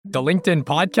The LinkedIn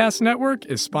Podcast Network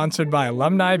is sponsored by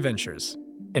Alumni Ventures.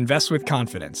 Invest with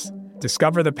confidence.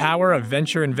 Discover the power of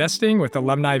venture investing with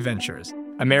Alumni Ventures,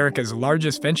 America's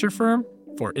largest venture firm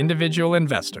for individual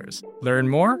investors. Learn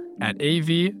more at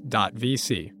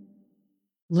av.vc.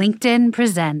 LinkedIn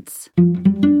presents.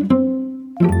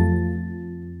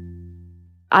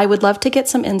 I would love to get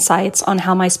some insights on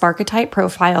how my Sparketype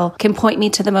profile can point me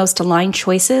to the most aligned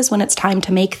choices when it's time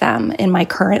to make them in my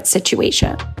current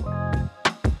situation.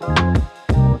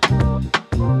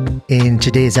 In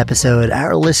today's episode,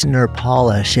 our listener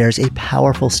Paula shares a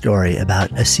powerful story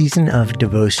about a season of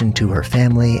devotion to her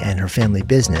family and her family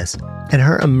business, and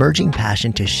her emerging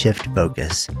passion to shift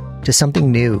focus to something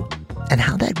new, and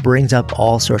how that brings up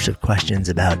all sorts of questions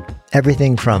about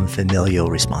everything from familial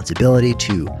responsibility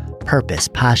to purpose,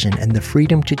 passion, and the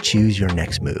freedom to choose your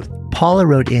next move. Paula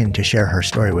wrote in to share her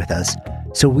story with us,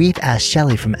 so we've asked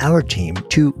Shelley from our team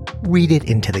to read it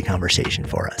into the conversation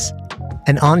for us.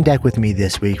 And on deck with me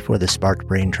this week for the Sparked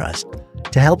Brain Trust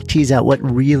to help tease out what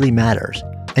really matters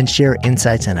and share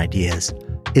insights and ideas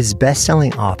is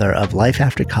best-selling author of Life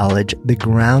After College, the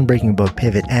groundbreaking book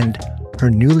Pivot, and her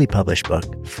newly published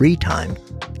book, Free Time,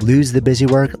 Lose the Busy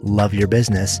Work, Love Your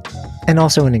Business, and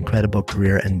also an incredible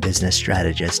career and business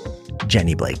strategist,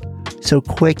 Jenny Blake. So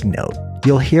quick note,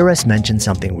 you'll hear us mention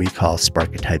something we call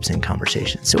Sparketypes in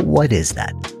conversation. So what is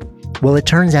that? Well, it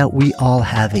turns out we all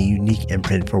have a unique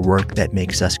imprint for work that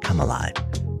makes us come alive.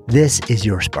 This is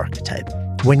your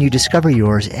Sparketype. When you discover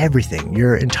yours, everything,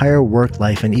 your entire work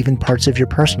life and even parts of your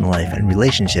personal life and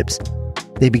relationships,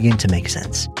 they begin to make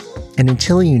sense. And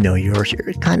until you know yours,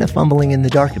 you're kind of fumbling in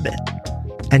the dark a bit.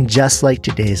 And just like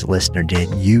today's listener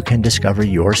did, you can discover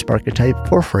your Sparketype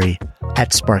for free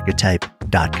at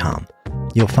sparketype.com.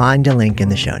 You'll find a link in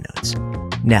the show notes.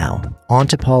 Now, on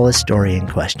to Paula's story in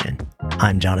question.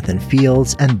 I'm Jonathan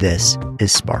Fields, and this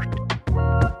is Sparked.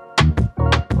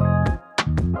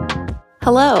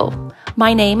 Hello,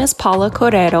 my name is Paula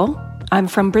Correiro. I'm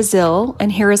from Brazil,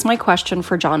 and here is my question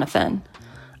for Jonathan.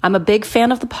 I'm a big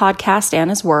fan of the podcast and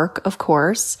his work, of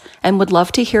course, and would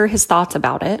love to hear his thoughts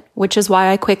about it, which is why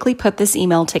I quickly put this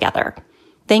email together.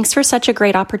 Thanks for such a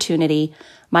great opportunity.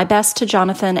 My best to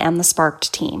Jonathan and the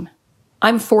Sparked team.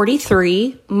 I'm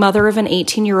 43, mother of an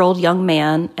 18-year-old young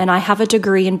man, and I have a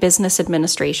degree in business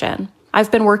administration. I've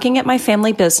been working at my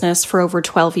family business for over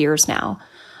 12 years now.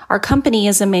 Our company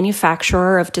is a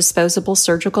manufacturer of disposable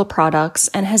surgical products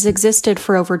and has existed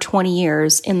for over 20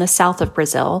 years in the south of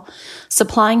Brazil,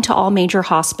 supplying to all major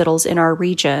hospitals in our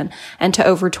region and to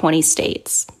over 20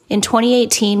 states. In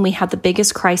 2018, we had the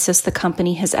biggest crisis the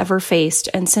company has ever faced,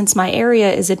 and since my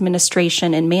area is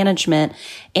administration and management,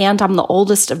 and I'm the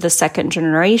oldest of the second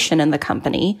generation in the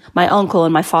company, my uncle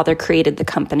and my father created the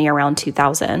company around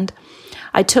 2000,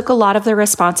 I took a lot of the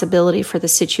responsibility for the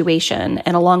situation,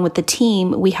 and along with the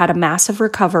team, we had a massive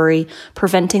recovery,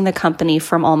 preventing the company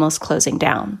from almost closing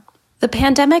down. The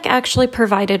pandemic actually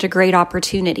provided a great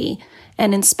opportunity,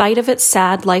 and in spite of its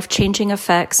sad, life-changing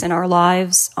effects in our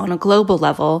lives on a global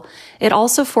level, it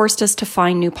also forced us to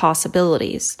find new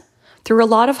possibilities. Through a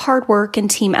lot of hard work and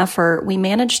team effort, we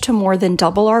managed to more than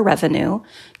double our revenue,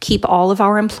 keep all of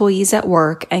our employees at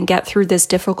work, and get through this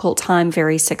difficult time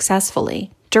very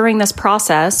successfully. During this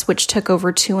process, which took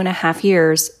over 2.5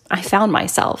 years, I found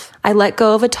myself. I let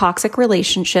go of a toxic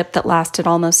relationship that lasted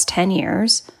almost 10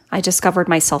 years. I discovered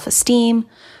my self-esteem,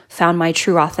 found my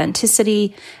true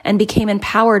authenticity, and became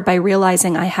empowered by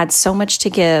realizing I had so much to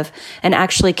give and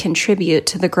actually contribute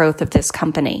to the growth of this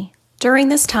company. During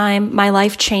this time, my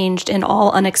life changed in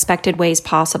all unexpected ways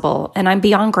possible, and I'm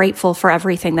beyond grateful for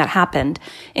everything that happened,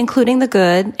 including the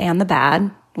good and the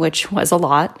bad, which was a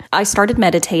lot. I started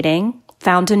meditating,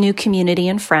 found a new community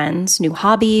and friends, new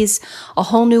hobbies, a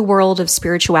whole new world of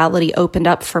spirituality opened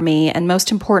up for me, and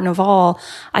most important of all,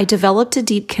 I developed a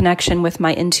deep connection with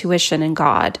my intuition and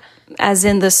God, as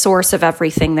in the source of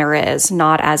everything there is,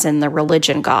 not as in the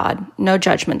religion God. No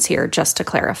judgments here, just to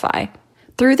clarify.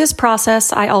 Through this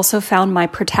process, I also found my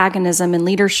protagonism and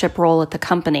leadership role at the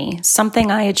company, something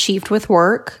I achieved with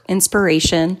work,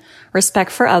 inspiration,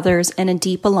 respect for others, and a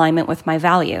deep alignment with my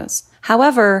values.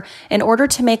 However, in order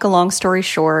to make a long story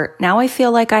short, now I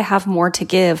feel like I have more to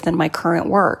give than my current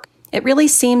work. It really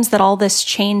seems that all this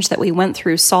change that we went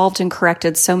through solved and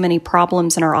corrected so many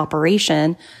problems in our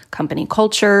operation, company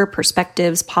culture,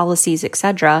 perspectives, policies,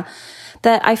 etc.,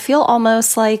 that I feel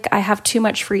almost like I have too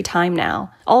much free time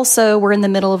now. Also, we're in the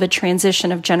middle of a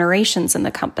transition of generations in the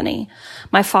company.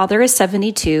 My father is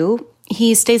 72.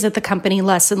 He stays at the company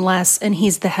less and less, and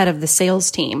he's the head of the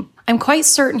sales team. I'm quite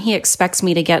certain he expects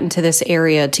me to get into this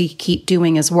area to keep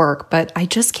doing his work, but I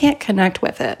just can't connect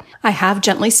with it. I have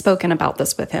gently spoken about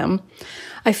this with him.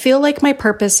 I feel like my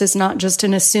purpose is not just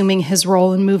in assuming his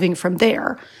role and moving from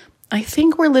there. I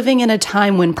think we're living in a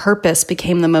time when purpose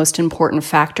became the most important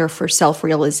factor for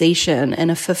self-realization and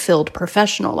a fulfilled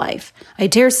professional life. I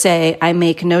dare say I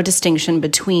make no distinction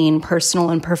between personal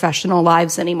and professional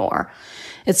lives anymore.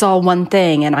 It's all one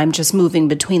thing, and I'm just moving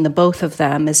between the both of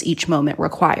them as each moment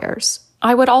requires.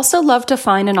 I would also love to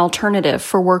find an alternative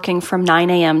for working from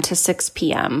 9 a.m. to 6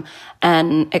 p.m.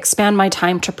 and expand my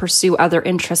time to pursue other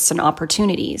interests and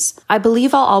opportunities. I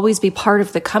believe I'll always be part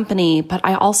of the company, but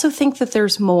I also think that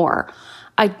there's more.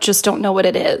 I just don't know what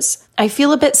it is. I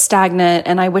feel a bit stagnant,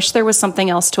 and I wish there was something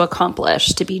else to accomplish,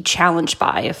 to be challenged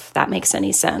by, if that makes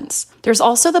any sense. There's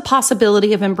also the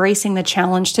possibility of embracing the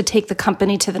challenge to take the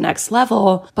company to the next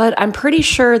level, but I'm pretty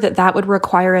sure that that would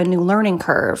require a new learning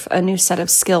curve, a new set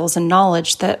of skills and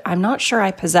knowledge that I'm not sure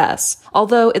I possess,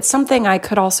 although it's something I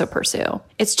could also pursue.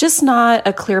 It's just not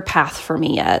a clear path for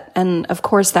me yet, and of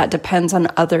course that depends on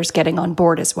others getting on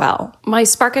board as well. My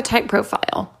Sparketype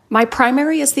profile. My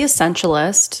primary is the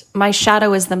essentialist, my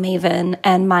shadow is the maven,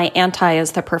 and my anti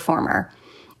is the performer.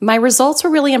 My results were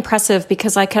really impressive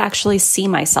because I could actually see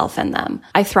myself in them.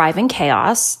 I thrive in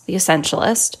chaos, the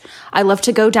essentialist. I love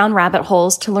to go down rabbit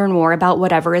holes to learn more about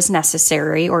whatever is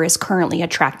necessary or is currently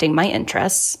attracting my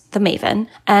interests, the maven.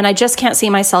 And I just can't see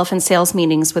myself in sales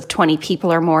meetings with 20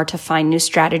 people or more to find new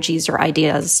strategies or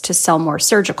ideas to sell more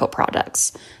surgical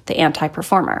products, the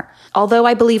anti-performer. Although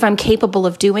I believe I'm capable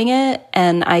of doing it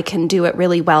and I can do it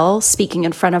really well, speaking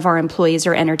in front of our employees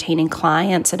or entertaining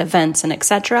clients at events and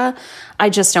etc., I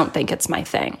just don't think it's my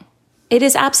thing. It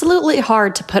is absolutely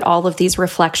hard to put all of these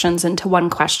reflections into one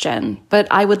question, but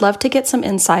I would love to get some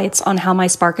insights on how my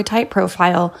Sparketype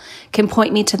profile can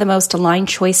point me to the most aligned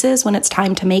choices when it's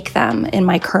time to make them in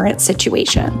my current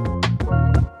situation.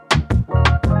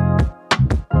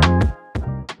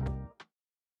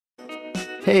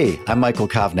 Hey, I'm Michael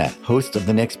Kovnat, host of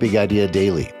The Next Big Idea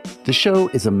Daily. The show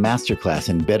is a masterclass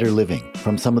in better living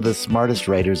from some of the smartest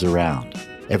writers around.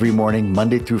 Every morning,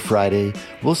 Monday through Friday,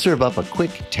 we'll serve up a quick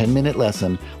 10-minute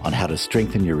lesson on how to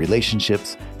strengthen your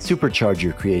relationships, supercharge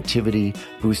your creativity,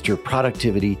 boost your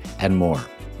productivity, and more.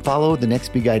 Follow The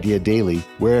Next Big Idea Daily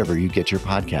wherever you get your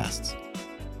podcasts.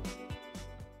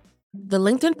 The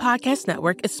LinkedIn Podcast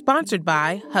Network is sponsored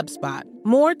by HubSpot.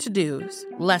 More to-dos,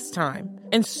 less time,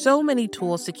 and so many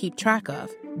tools to keep track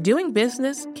of. Doing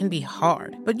business can be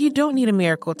hard, but you don't need a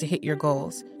miracle to hit your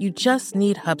goals. You just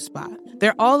need HubSpot.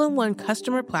 Their all-in-one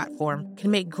customer platform can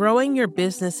make growing your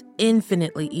business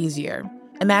infinitely easier.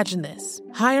 Imagine this: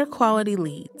 higher quality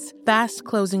leads, fast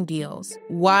closing deals,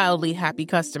 wildly happy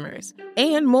customers,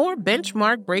 and more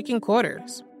benchmark-breaking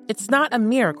quarters. It's not a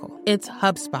miracle, it's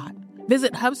HubSpot.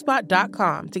 Visit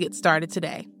HubSpot.com to get started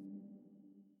today.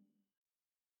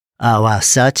 Oh, wow.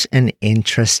 Such an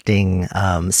interesting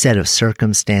set of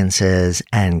circumstances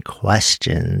and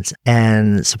questions.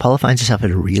 And so Paula finds herself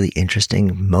at a really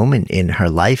interesting moment in her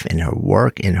life, in her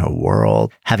work, in her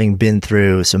world, having been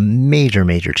through some major,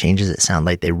 major changes. It sounds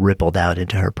like they rippled out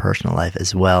into her personal life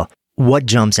as well. What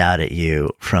jumps out at you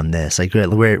from this? Like,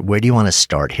 where do you want to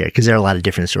start here? Because there are a lot of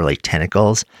different sort of like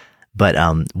tentacles. But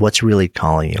what's really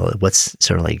calling you? What's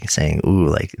sort of like saying, ooh,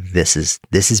 like this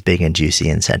is big and juicy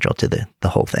and central to the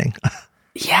whole thing?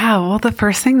 Yeah, well, the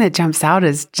first thing that jumps out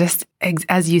is just,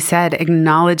 as you said,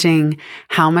 acknowledging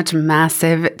how much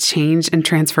massive change and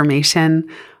transformation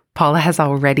Paula has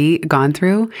already gone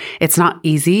through. It's not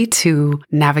easy to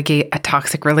navigate a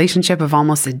toxic relationship of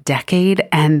almost a decade,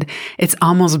 and it's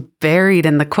almost buried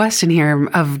in the question here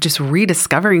of just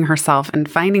rediscovering herself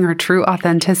and finding her true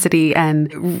authenticity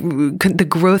and the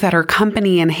growth at her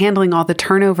company and handling all the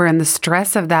turnover and the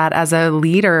stress of that as a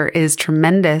leader is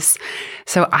tremendous.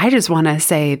 So I just want to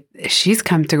say she's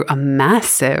come through a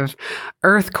massive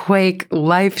earthquake,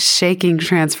 life-shaking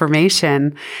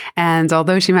transformation. And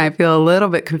although she might feel a little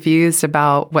bit confused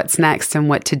about what's next and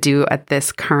what to do at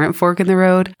this current fork in the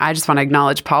road, I just want to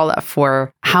acknowledge Paula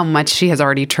for how much she has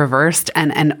already traversed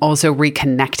and also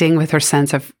reconnecting with her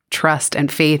sense of trust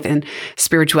and faith and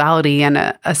spirituality and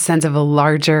a sense of a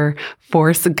larger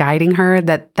force guiding her,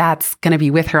 that's going to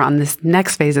be with her on this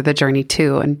next phase of the journey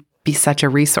too and be such a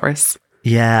resource.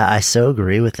 Yeah, I so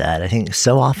agree with that. I think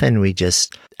so often we go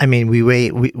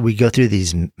through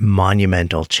these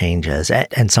monumental changes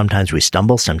and sometimes we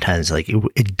stumble, sometimes like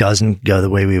it doesn't go the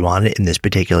way we want it. In this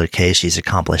particular case, she's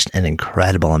accomplished an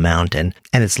incredible amount and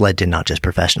it's led to not just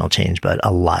professional change, but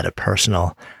a lot of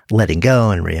personal letting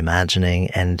go and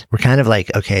reimagining. And we're kind of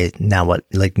like, okay, now what?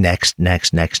 Like next.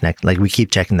 Like we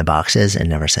keep checking the boxes and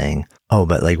never saying, oh,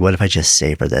 but like, what if I just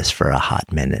savor this for a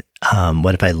hot minute?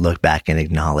 What if I look back and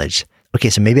acknowledge, okay,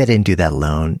 so maybe I didn't do that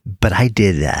alone, but I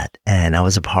did that and I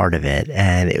was a part of it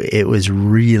and it was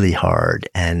really hard.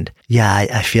 And yeah,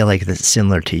 I feel like that's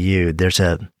similar to you. There's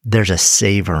a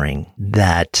savoring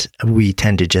that we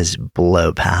tend to just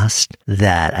blow past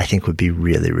that I think would be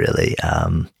really, really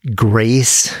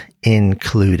grace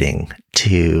including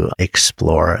to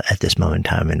explore at this moment in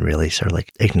time and really sort of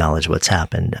like acknowledge what's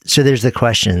happened. So there's the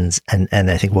questions, and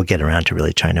I think we'll get around to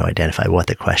really trying to identify what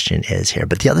the question is here.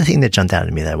 But the other thing that jumped out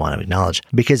at me that I want to acknowledge,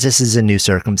 because this is a new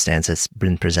circumstance that's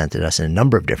been presented to us in a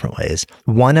number of different ways,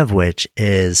 one of which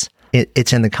is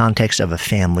it's in the context of a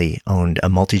family-owned, a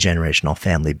multi-generational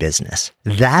family business.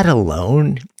 That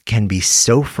alone can be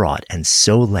so fraught and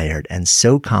so layered and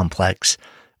so complex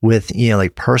with,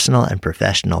 like personal and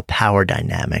professional power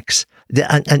dynamics.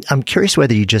 I'm curious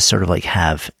whether you just sort of like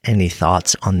have any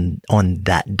thoughts on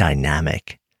that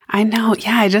dynamic. I know.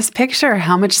 Yeah. I just picture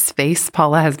how much space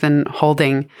Paula has been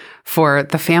holding for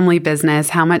the family business,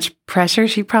 how much pressure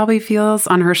she probably feels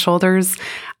on her shoulders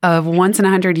of once in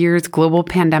 100 years global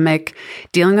pandemic,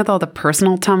 dealing with all the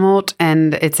personal tumult.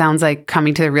 And it sounds like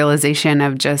coming to the realization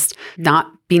of just not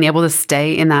being able to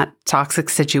stay in that toxic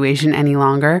situation any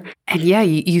longer. And yeah,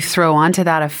 you throw onto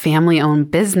that a family-owned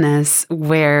business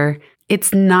where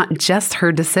it's not just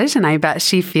her decision. I bet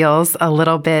she feels a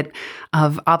little bit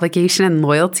of obligation and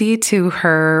loyalty to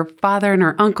her father and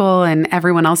her uncle and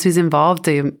everyone else who's involved,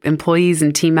 the employees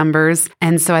and team members.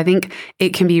 And so I think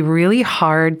it can be really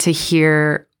hard to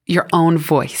hear your own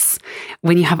voice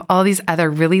when you have all these other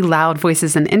really loud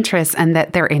voices and interests and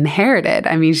that they're inherited.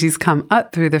 I mean, she's come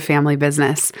up through the family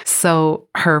business. So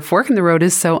her fork in the road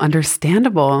is so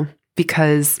understandable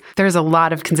because there's a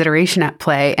lot of consideration at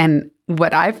play. And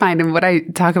what I find and what I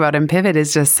talk about in Pivot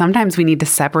is just sometimes we need to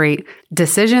separate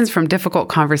decisions from difficult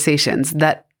conversations,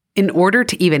 that in order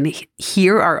to even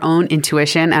hear our own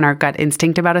intuition and our gut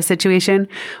instinct about a situation,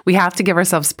 we have to give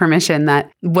ourselves permission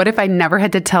that what if I never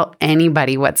had to tell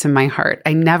anybody what's in my heart?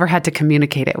 I never had to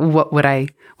communicate it. What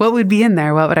would be in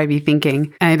there? What would I be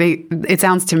thinking? And I think it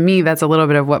sounds to me that's a little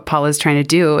bit of what Paula's trying to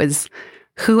do is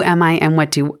who am I and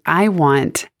what do I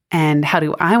want? And how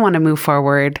do I want to move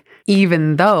forward,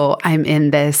 even though I'm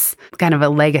in this kind of a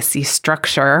legacy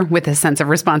structure with a sense of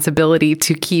responsibility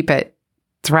to keep it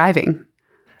thriving?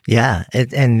 Yeah.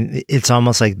 And it's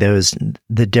almost like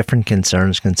the different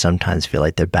concerns can sometimes feel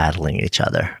like they're battling each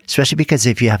other, especially because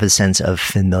if you have a sense of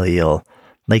familial,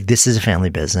 like this is a family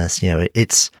business,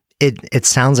 it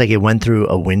sounds like it went through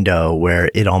a window where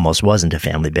it almost wasn't a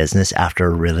family business after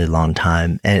a really long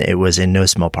time. And it was in no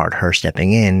small part her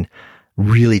stepping in,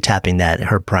 really tapping that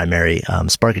her primary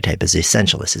sparchetype as the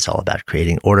essentialist. It's all about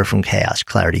creating order from chaos,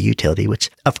 clarity, utility, which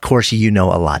of course you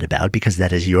know a lot about because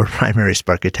that is your primary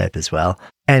sparchetype as well.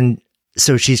 And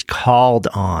so she's called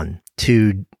on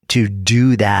to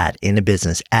do that in a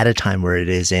business at a time where it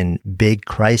is in big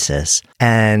crisis.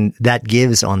 And that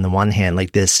gives on the one hand,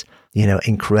 like this,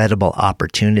 incredible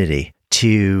opportunity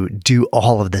to do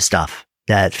all of the stuff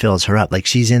that fills her up. Like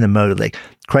she's in the mode of like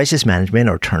crisis management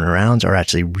or turnarounds are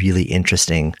actually really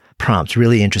interesting prompts,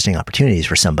 really interesting opportunities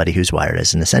for somebody who's wired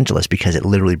as an essentialist because it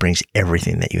literally brings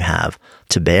everything that you have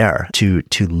to bear to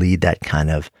lead that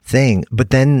kind of thing. But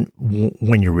then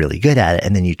when you're really good at it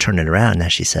and then you turn it around,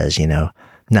 as she says, now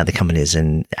the company is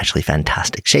in actually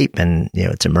fantastic shape and,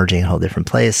 it's emerging in a whole different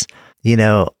place,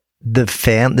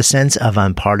 the sense of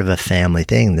I'm part of a family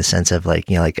thing, the sense of like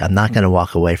I'm not going to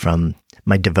walk away from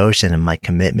my devotion and my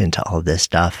commitment to all of this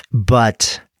stuff.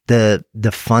 But the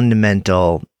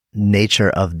fundamental nature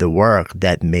of the work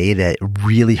that made it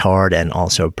really hard and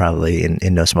also probably in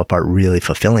no small part really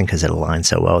fulfilling because it aligned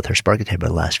so well with her sparchetype over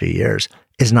the last few years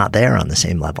is not there on the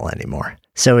same level anymore.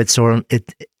 So it's sort of,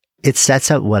 it sets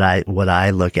up what I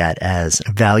look at as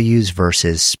values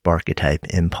versus sparchetype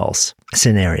impulse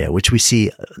scenario, which we see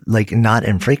like not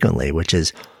infrequently, which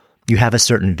is you have a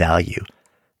certain value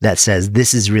that says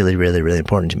this is really, really, really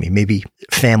important to me. Maybe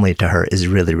family to her is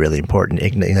really, really important.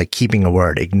 Like keeping a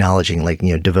word, acknowledging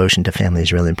devotion to family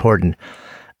is really important.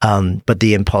 But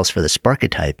the impulse for the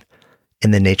sparchetype in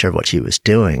the nature of what she was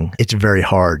doing, it's very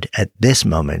hard at this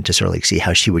moment to sort of like see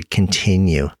how she would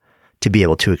continue to be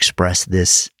able to express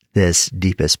this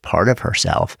deepest part of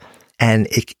herself. And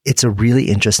it's a really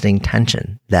interesting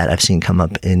tension that I've seen come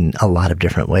up in a lot of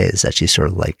different ways that she's sort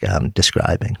of like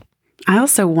describing. I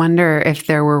also wonder if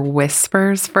there were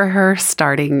whispers for her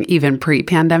starting even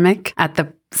pre-pandemic at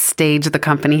the stage the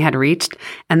company had reached.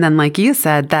 And then, like you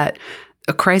said, that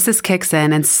a crisis kicks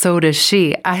in, and so does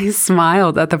she. I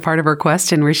smiled at the part of her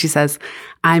question where she says,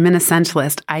 I'm an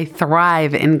essentialist. I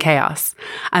thrive in chaos.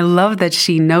 I love that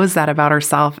she knows that about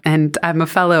herself, and I'm a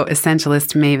fellow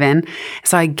essentialist maven.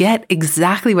 So I get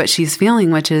exactly what she's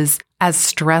feeling, which is as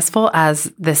stressful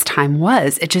as this time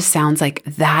was, it just sounds like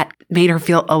that made her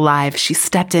feel alive. She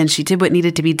stepped in, she did what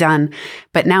needed to be done.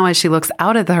 But now as she looks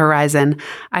out at the horizon,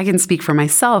 I can speak for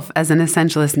myself as an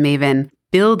essentialist maven.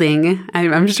 Building,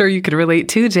 I'm sure you could relate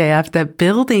to, JF, that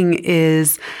building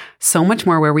is so much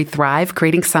more where we thrive,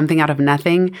 creating something out of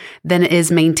nothing, than it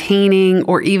is maintaining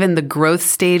or even the growth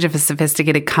stage of a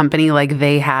sophisticated company like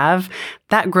they have.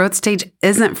 That growth stage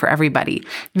isn't for everybody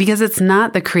because it's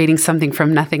not the creating something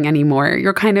from nothing anymore.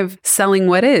 You're kind of selling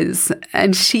what is.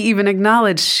 And she even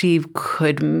acknowledged she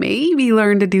could maybe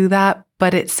learn to do that,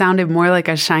 but it sounded more like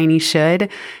a shiny should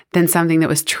than something that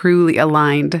was truly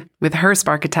aligned with her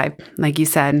sparketype, like you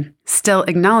said. Still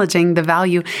acknowledging the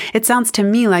value. It sounds to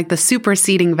me like the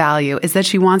superseding value is that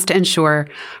she wants to ensure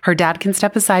her dad can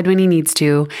step aside when he needs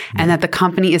to, and that the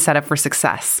company is set up for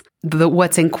success.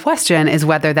 What's in question is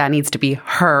whether that needs to be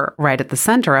her right at the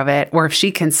center of it, or if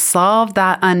she can solve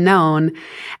that unknown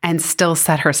and still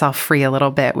set herself free a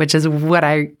little bit, which is what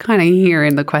I kind of hear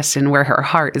in the question where her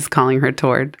heart is calling her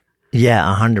toward. Yeah,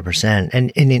 100%.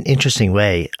 And in an interesting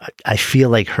way, I feel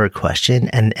like her question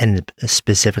and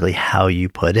specifically how you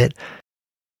put it,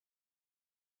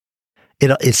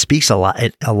 it speaks a lot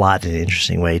in an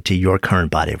interesting way to your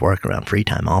current body of work around free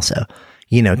time also,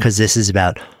 because this is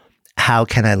about how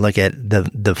can I look at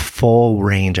the full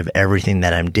range of everything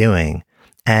that I'm doing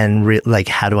and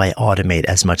how do I automate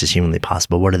as much as humanly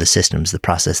possible? What are the systems, the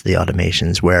process, the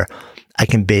automations where I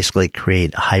can basically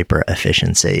create hyper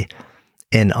efficiency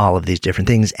in all of these different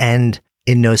things, and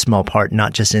in no small part,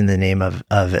 not just in the name of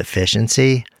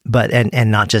efficiency, but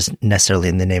and not just necessarily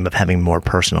in the name of having more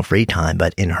personal free time,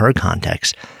 but in her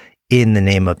context, in the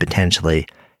name of potentially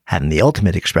having the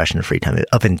ultimate expression of free time,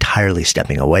 of entirely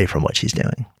stepping away from what she's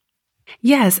doing.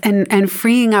 Yes, and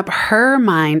freeing up her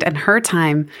mind and her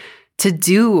time to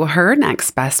do her next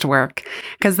best work.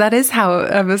 Because that is how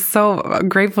I was so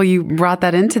grateful you brought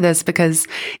that into this, because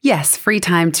yes, free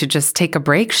time to just take a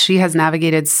break. She has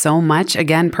navigated so much,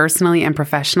 again, personally and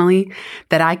professionally,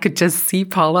 that I could just see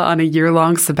Paula on a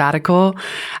year-long sabbatical,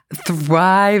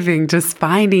 thriving, just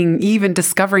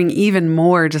discovering even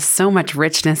more, just so much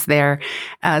richness there.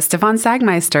 Stefan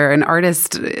Sagmeister, an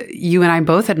artist you and I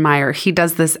both admire, he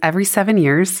does this every 7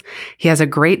 years. He has a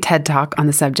great TED Talk on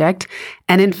the subject.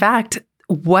 And in fact,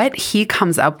 what he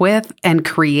comes up with and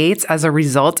creates as a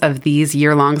result of these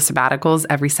year-long sabbaticals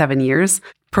every 7 years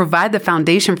provide the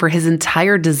foundation for his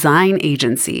entire design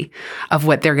agency of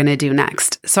what they're going to do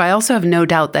next. So I also have no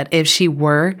doubt that if she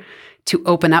were to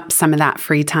open up some of that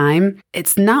free time,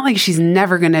 it's not like she's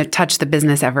never going to touch the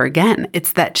business ever again.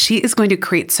 It's that she is going to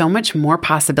create so much more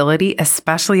possibility,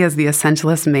 especially as the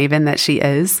essentialist maven that she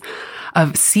is,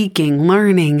 of seeking,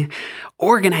 learning,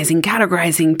 organizing,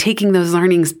 categorizing, taking those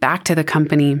learnings back to the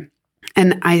company.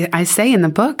 And I say in the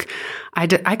book,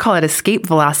 I call it escape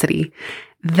velocity,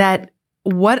 that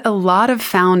what a lot of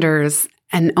founders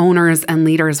and owners and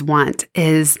leaders want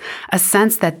is a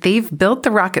sense that they've built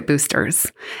the rocket boosters.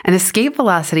 And escape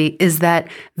velocity is that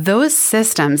those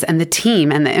systems and the team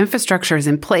and the infrastructure is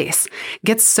in place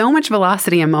gets so much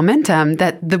velocity and momentum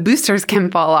that the boosters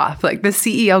can fall off. Like the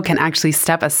CEO can actually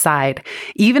step aside,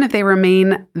 even if they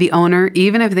remain the owner,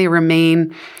 even if they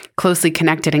remain closely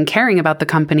connected and caring about the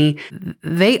company.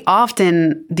 They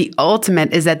often, the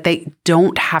ultimate is that they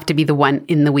don't have to be the one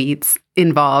in the weeds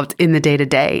involved in the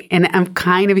day-to-day. And I'm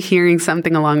kind of hearing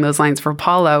something along those lines for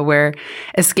Paula, where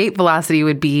escape velocity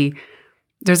would be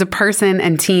there's a person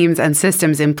and teams and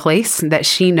systems in place that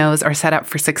she knows are set up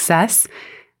for success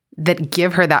that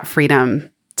give her that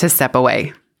freedom to step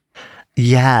away.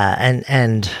 Yeah.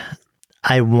 And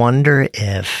I wonder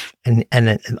if, and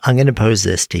I'm going to pose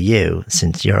this to you,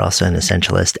 since you're also an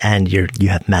essentialist and you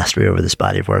have mastery over this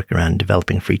body of work around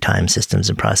developing free time systems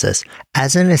and process.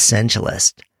 As an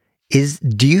essentialist,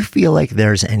 do you feel like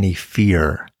there's any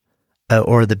fear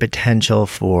or the potential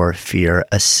for fear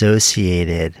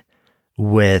associated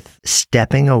with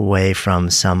stepping away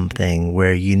from something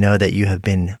where you know that you have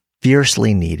been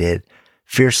fiercely needed,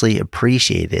 fiercely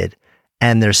appreciated,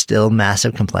 and there's still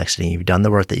massive complexity? You've done the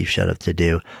work that you've showed up to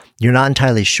do. You're not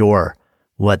entirely sure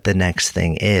what the next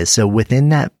thing is. So within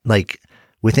that,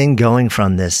 within going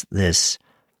from this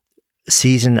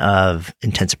season of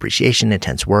intense appreciation,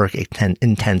 intense work,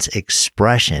 intense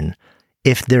expression,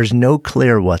 if there's no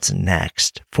clear what's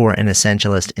next for an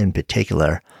essentialist in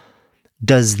particular,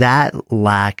 does that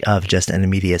lack of just an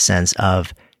immediate sense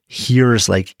of here's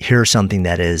something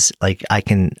that is like I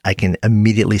can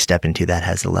immediately step into that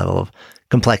has the level of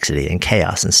complexity and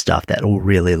chaos and stuff that will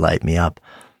really light me up.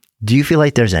 Do you feel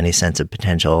like there's any sense of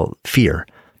potential fear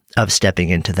of stepping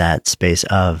into that space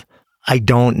of, I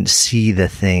don't see the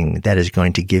thing that is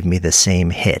going to give me the same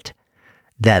hit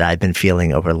that I've been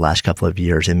feeling over the last couple of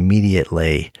years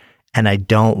immediately, and I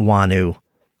don't want to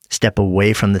step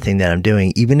away from the thing that I'm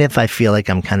doing, even if I feel like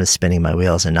I'm kind of spinning my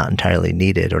wheels and not entirely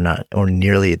needed or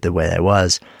nearly the way I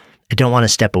was. I don't want to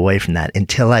step away from that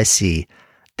until I see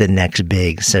the next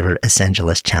big sort of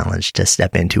essentialist challenge to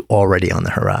step into already on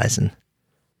the horizon.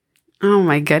 Oh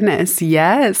my goodness.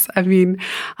 Yes. I mean,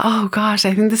 oh gosh,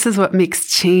 I think this is what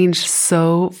makes change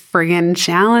so friggin'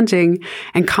 challenging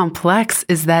and complex,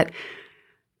 is that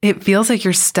it feels like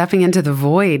you're stepping into the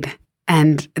void.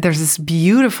 And there's this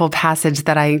beautiful passage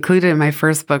that I included in my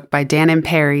first book by Dan and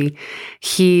Perry.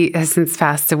 He has since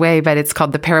passed away, but it's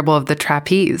called The Parable of the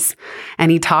Trapeze.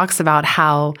 And he talks about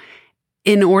how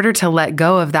in order to let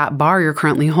go of that bar you're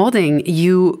currently holding,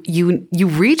 you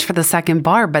reach for the second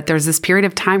bar, but there's this period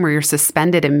of time where you're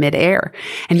suspended in midair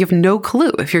and you have no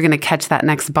clue if you're going to catch that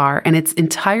next bar. And it's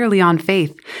entirely on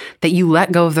faith that you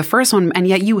let go of the first one, and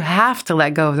yet you have to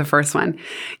let go of the first one.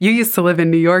 You used to live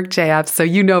in New York, JF, so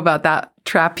you know about that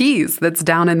trapeze that's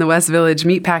down in the West Village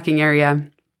meatpacking area.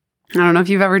 I don't know if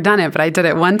you've ever done it, but I did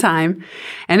it one time.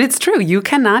 And it's true. You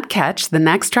cannot catch the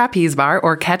next trapeze bar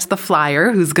or catch the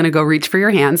flyer who's going to go reach for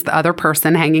your hands, the other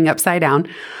person hanging upside down,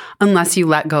 unless you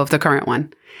let go of the current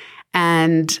one.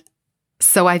 And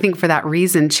so I think for that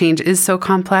reason, change is so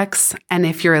complex. And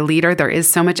if you're a leader, there is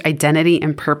so much identity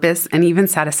and purpose and even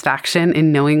satisfaction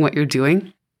in knowing what you're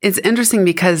doing. It's interesting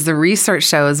because the research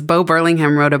shows, Bo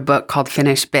Burlingham wrote a book called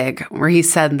Finish Big, where he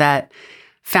said that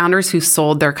founders who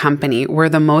sold their company were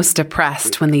the most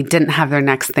depressed when they didn't have their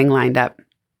next thing lined up.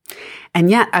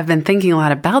 And yet I've been thinking a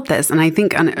lot about this. And I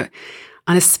think on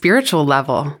a spiritual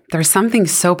level, there's something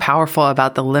so powerful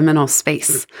about the liminal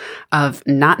space of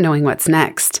not knowing what's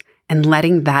next and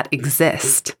letting that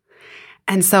exist.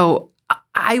 And so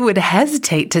I would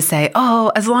hesitate to say,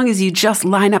 oh, as long as you just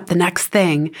line up the next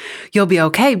thing, you'll be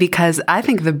okay. Because I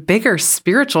think the bigger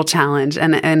spiritual challenge,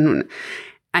 and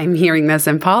I'm hearing this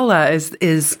in Paula,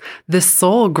 is the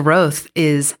soul growth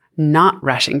is not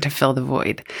rushing to fill the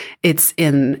void. It's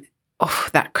in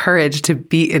that courage to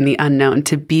be in the unknown,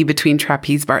 to be between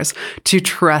trapeze bars, to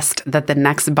trust that the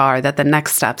next bar, that the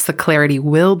next steps, the clarity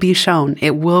will be shown,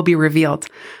 it will be revealed.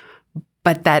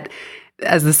 But that,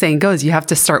 as the saying goes, you have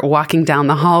to start walking down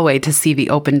the hallway to see the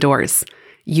open doors.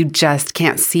 You just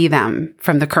can't see them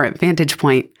from the current vantage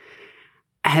point.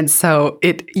 And so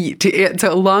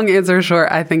to a long answer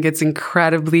short, I think it's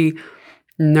incredibly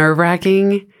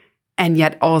nerve-wracking. And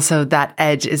yet also that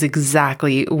edge is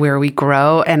exactly where we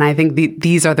grow. And I think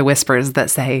these are the whispers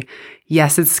that say,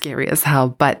 yes, it's scary as hell,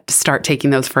 but start taking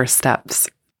those first steps.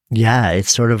 Yeah,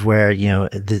 it's sort of where,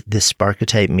 the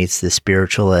Sparketype meets the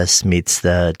spiritualist, meets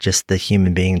the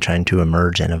human being trying to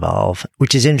emerge and evolve,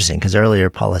 which is interesting because earlier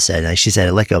Paula said, she said,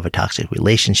 I let go of a toxic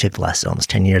relationship the last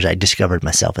almost 10 years. I discovered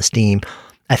my self-esteem.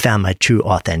 I found my true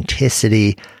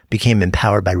authenticity, became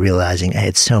empowered by realizing I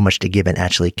had so much to give and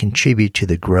actually contribute to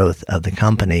the growth of the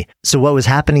company. So what was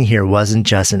happening here wasn't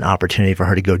just an opportunity for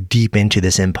her to go deep into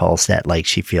this impulse that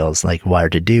she feels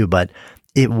wired to do, but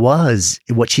it was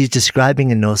what she's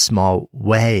describing in no small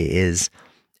way is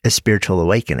a spiritual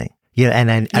awakening.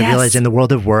 And I realize in the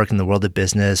world of work, in the world of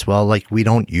business, we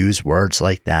don't use words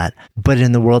like that. But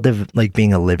in the world of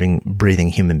being a living, breathing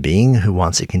human being who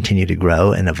wants to continue to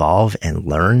grow and evolve and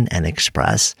learn and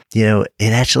express,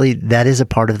 that is a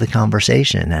part of the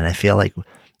conversation. And I feel like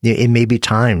it may be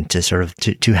time to sort of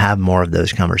to have more of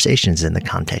those conversations in the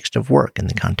context of work, in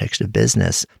the context of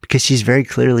business, because she's very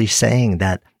clearly saying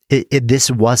that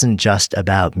this wasn't just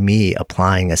about me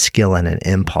applying a skill and an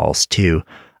impulse to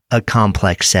a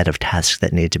complex set of tasks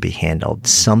that need to be handled.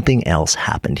 Something else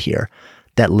happened here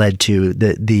that led to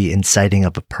the inciting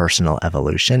of a personal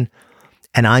evolution.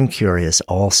 And I'm curious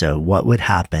also what would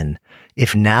happen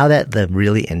if now that the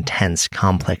really intense,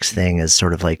 complex thing is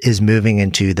sort of is moving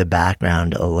into the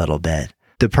background a little bit,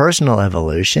 the personal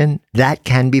evolution, that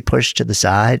can be pushed to the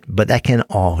side, but that can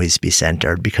always be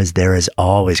centered because there is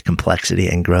always complexity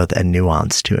and growth and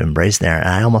nuance to embrace there. And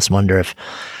I almost wonder if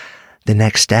the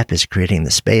next step is creating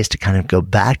the space to kind of go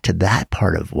back to that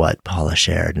part of what Paula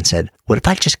shared and said, what if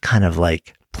I just kind of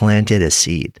planted a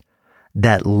seed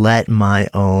that let my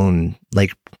own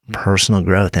personal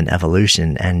growth and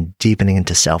evolution and deepening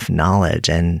into self-knowledge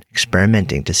and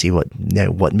experimenting to see what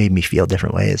made me feel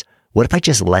different ways. What if I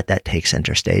just let that take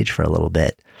center stage for a little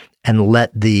bit and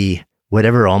let the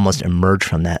whatever almost emerged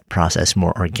from that process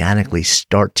more organically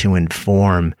start to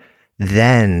inform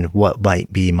then what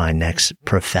might be my next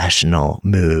professional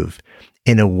move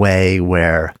in a way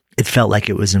where it felt like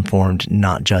it was informed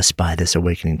not just by this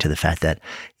awakening to the fact that,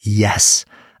 yes,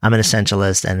 I'm an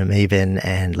essentialist and a maven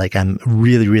and like I'm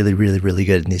really, really, really, really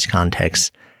good in these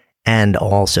contexts. And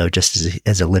also just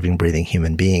as a living, breathing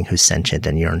human being who's sentient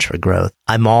and yearns for growth,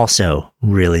 I'm also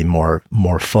really more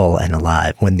full and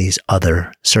alive when these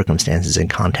other circumstances and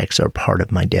contexts are part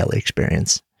of my daily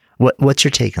experience. What's your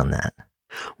take on that?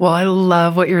 Well, I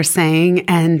love what you're saying.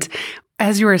 And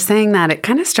as you were saying that, it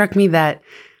kind of struck me that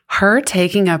her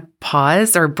taking a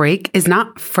pause or break is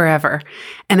not forever.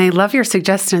 And I love your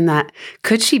suggestion that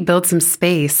could she build some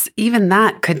space? Even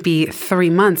that could be 3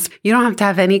 months. You don't have to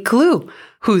have any clue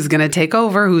who's going to take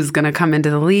over, who's going to come into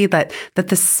the lead, that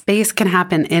the space can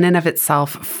happen in and of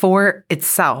itself for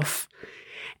itself.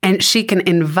 And she can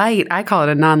invite, I call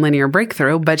it a nonlinear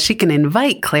breakthrough, but she can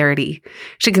invite clarity.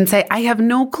 She can say, I have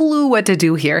no clue what to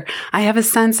do here. I have a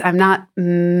sense I'm not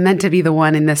meant to be the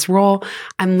one in this role.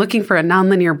 I'm looking for a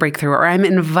nonlinear breakthrough, or I'm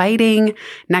inviting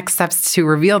next steps to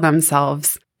reveal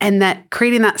themselves. And that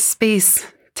creating that space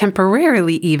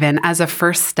temporarily, even as a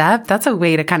first step, that's a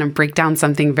way to kind of break down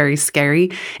something very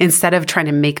scary instead of trying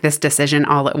to make this decision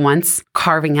all at once,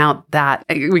 carving out that,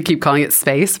 we keep calling it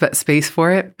space, but space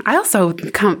for it. I also,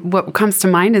 what comes to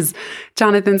mind is,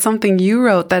 Jonathan, something you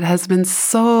wrote that has been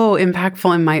so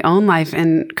impactful in my own life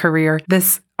and career.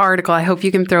 This article, I hope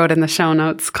you can throw it in the show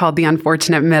notes, called The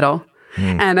Unfortunate Middle.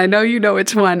 And I know you know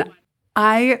which one.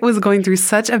 I was going through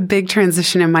such a big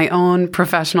transition in my own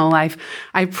professional life.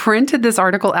 I printed this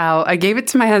article out. I gave it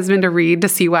to my husband to read to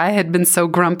see why I had been so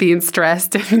grumpy and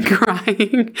stressed and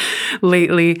crying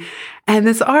lately. And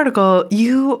this article,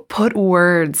 you put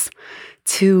words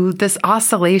to this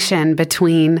oscillation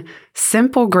between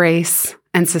simple grace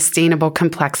and sustainable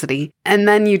complexity. And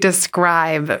then you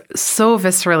describe so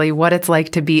viscerally what it's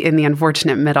like to be in the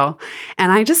unfortunate middle.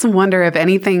 And I just wonder if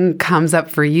anything comes up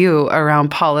for you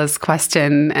around Paula's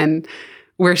question and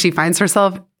where she finds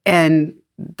herself and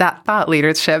that thought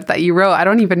leadership that you wrote. I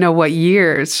don't even know what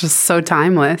year. It's just so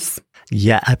timeless.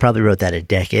 Yeah, I probably wrote that a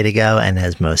decade ago, and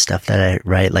as most stuff that I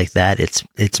write like that,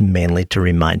 it's mainly to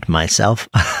remind myself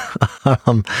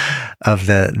of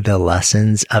the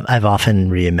lessons. I've often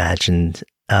reimagined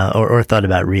or thought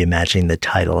about reimagining the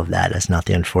title of that as not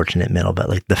the unfortunate middle, but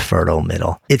like the fertile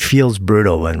middle. It feels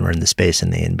brutal when we're in the space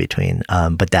in the in-between,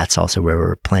 but that's also where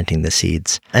we're planting the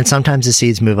seeds. And sometimes the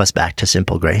seeds move us back to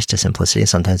simple grace, to simplicity.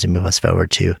 Sometimes they move us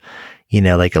forward to,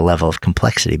 like a level of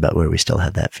complexity, but where we still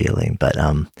have that feeling. But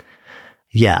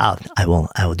yeah, I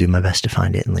will do my best to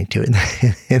find it and link to it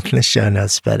in the show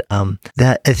notes. But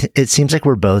it seems like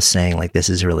we're both saying like this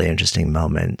is a really interesting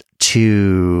moment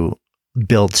to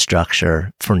build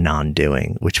structure for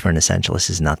non-doing, which for an essentialist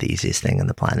is not the easiest thing on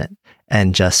the planet.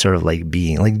 And just sort of like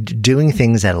being like doing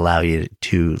things that allow you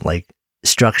to like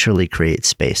structurally create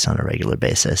space on a regular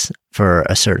basis for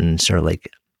a certain sort of like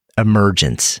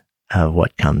emergence of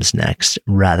what comes next,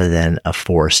 rather than a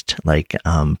forced like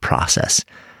process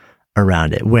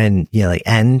around it. When,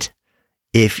 and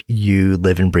if you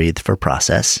live and breathe for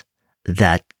process,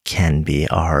 that can be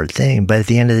a hard thing. But at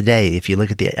the end of the day, if you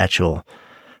look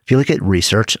at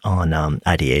research on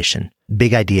ideation,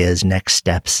 big ideas, next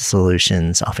steps,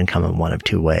 solutions often come in one of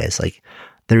two ways. Like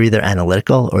they're either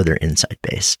analytical or they're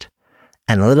insight-based.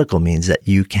 Analytical means that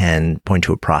you can point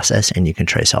to a process and you can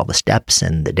trace all the steps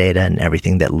and the data and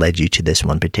everything that led you to this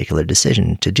one particular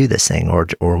decision to do this thing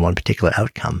or one particular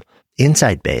outcome.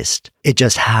 Insight-based, it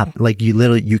just happens. Like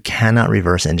you cannot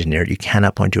reverse engineer it. You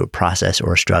cannot point to a process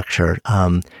or a structure.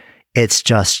 It's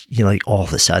just, like all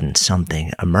of a sudden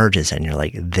something emerges and you're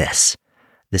like, this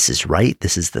is right.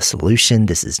 This is the solution.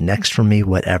 This is next for me,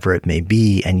 whatever it may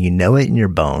be. And you know it in your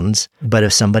bones. But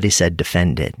if somebody said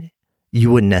defend it, you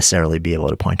wouldn't necessarily be able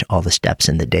to point to all the steps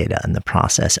in the data and the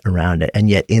process around it. And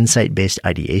yet insight-based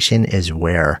ideation is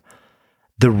where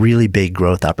the really big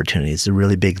growth opportunities, the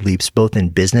really big leaps, both in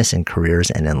business and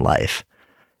careers and in life,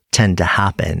 tend to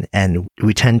happen. And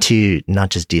we tend to not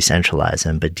just decentralize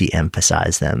them, but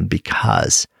de-emphasize them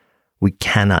because we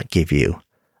cannot give you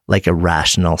like a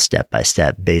rational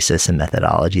step-by-step basis and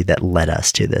methodology that led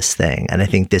us to this thing. And I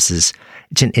think it's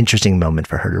an interesting moment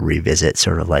for her to revisit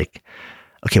sort of like,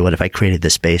 okay, what if I created the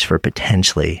space for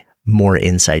potentially more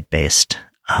insight-based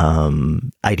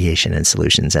ideation and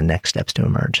solutions and next steps to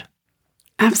emerge?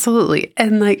 Absolutely.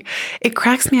 And like, it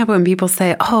cracks me up when people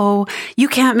say, oh, you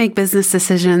can't make business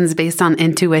decisions based on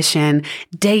intuition,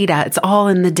 data. It's all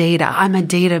in the data. I'm a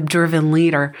data-driven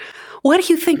leader. What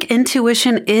do you think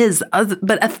intuition is?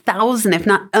 But 1,000, if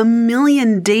not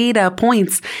 1,000,000 data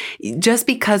points, just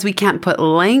because we can't put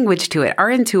language to it.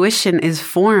 Our intuition is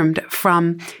formed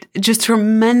from just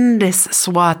tremendous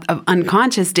swath of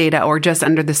unconscious data, or just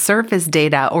under the surface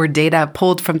data, or data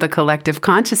pulled from the collective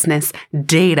consciousness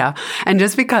data. And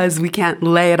just because we can't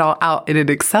lay it all out in an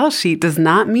Excel sheet does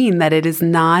not mean that it is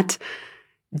not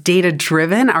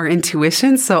data-driven, our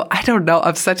intuition. So I don't know.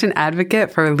 I'm such an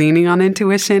advocate for leaning on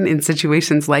intuition in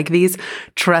situations like these,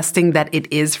 trusting that it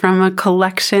is from a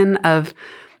collection of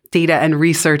data and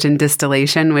research and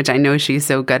distillation, which I know she's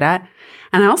so good at.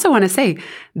 And I also want to say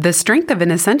the strength of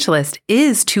an essentialist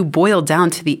is to boil down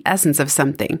to the essence of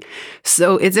something.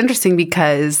 So it's interesting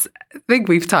because I think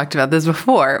we've talked about this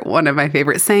before. One of my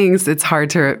favorite sayings, it's hard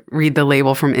to read the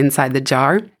label from inside the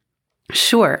jar.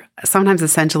 Sure, sometimes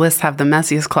essentialists have the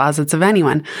messiest closets of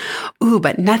anyone. Ooh,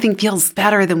 but nothing feels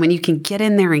better than when you can get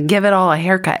in there and give it all a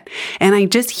haircut. And I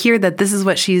just hear that this is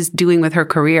what she's doing with her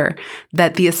career,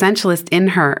 that the essentialist in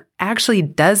her actually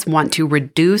does want to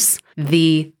reduce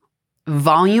the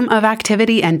volume of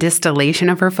activity and distillation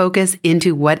of her focus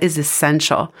into what is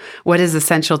essential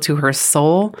to her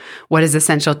soul, what is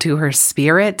essential to her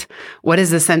spirit, what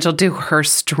is essential to her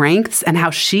strengths, and how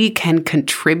she can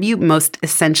contribute most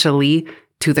essentially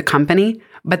to the company.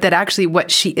 But that actually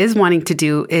what she is wanting to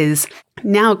do is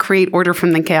now create order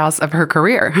from the chaos of her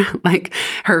career. Like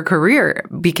her career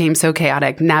became so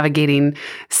chaotic,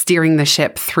 steering the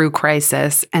ship through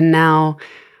crisis. And now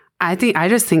I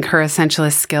just think her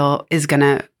essentialist skill is going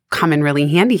to come in really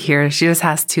handy here. She just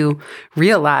has to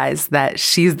realize that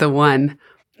she's the one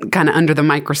kind of under the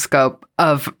microscope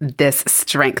of this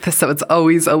strength. So it's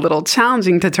always a little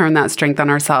challenging to turn that strength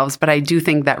on ourselves. But I do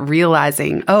think that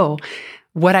realizing,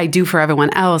 what I do for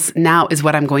everyone else now is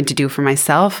what I'm going to do for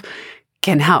myself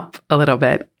can help a little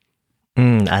bit.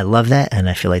 I love that. And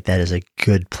I feel like that is a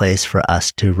good place for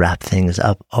us to wrap things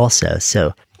up also.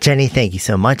 So Jenny, thank you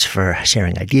so much for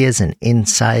sharing ideas and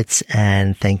insights.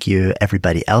 And thank you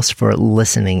everybody else for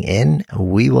listening in.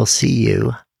 We will see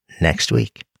you next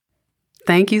week.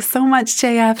 Thank you so much,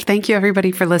 JF. Thank you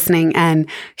everybody for listening. And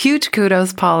huge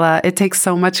kudos, Paula. It takes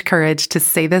so much courage to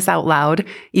say this out loud,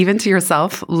 even to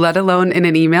yourself, let alone in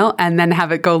an email, and then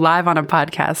have it go live on a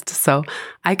podcast. So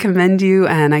I commend you,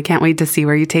 and I can't wait to see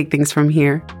where you take things from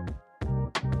here.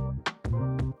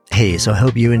 Hey, so I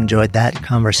hope you enjoyed that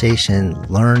conversation,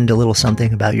 learned a little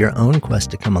something about your own quest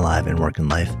to come alive in work and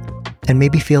life, and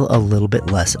maybe feel a little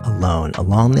bit less alone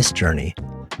along this journey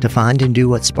to find and do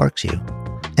what sparks you.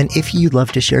 And if you'd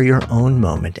love to share your own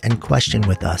moment and question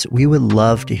with us, we would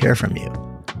love to hear from you.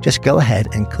 Just go ahead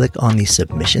and click on the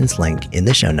submissions link in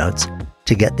the show notes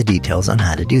to get the details on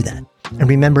how to do that. And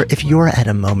remember, if you're at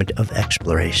a moment of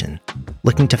exploration,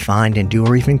 looking to find and do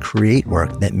or even create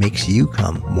work that makes you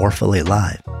come more fully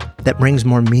alive, that brings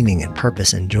more meaning and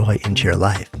purpose and joy into your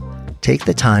life, take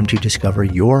the time to discover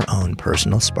your own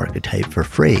personal Sparketype for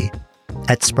free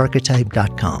at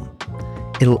Sparketype.com.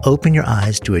 It'll open your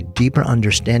eyes to a deeper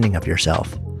understanding of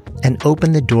yourself and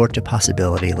open the door to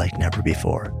possibility like never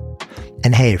before.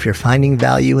 And hey, if you're finding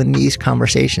value in these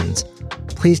conversations,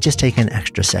 please just take an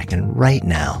extra second right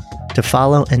now to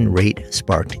follow and rate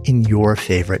Sparked in your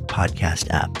favorite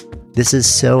podcast app. This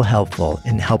is so helpful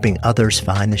in helping others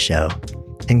find the show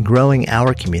and growing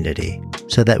our community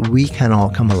so that we can all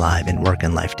come alive in work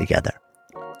and life together.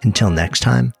 Until next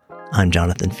time, I'm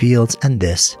Jonathan Fields, and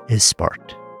this is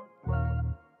Sparked.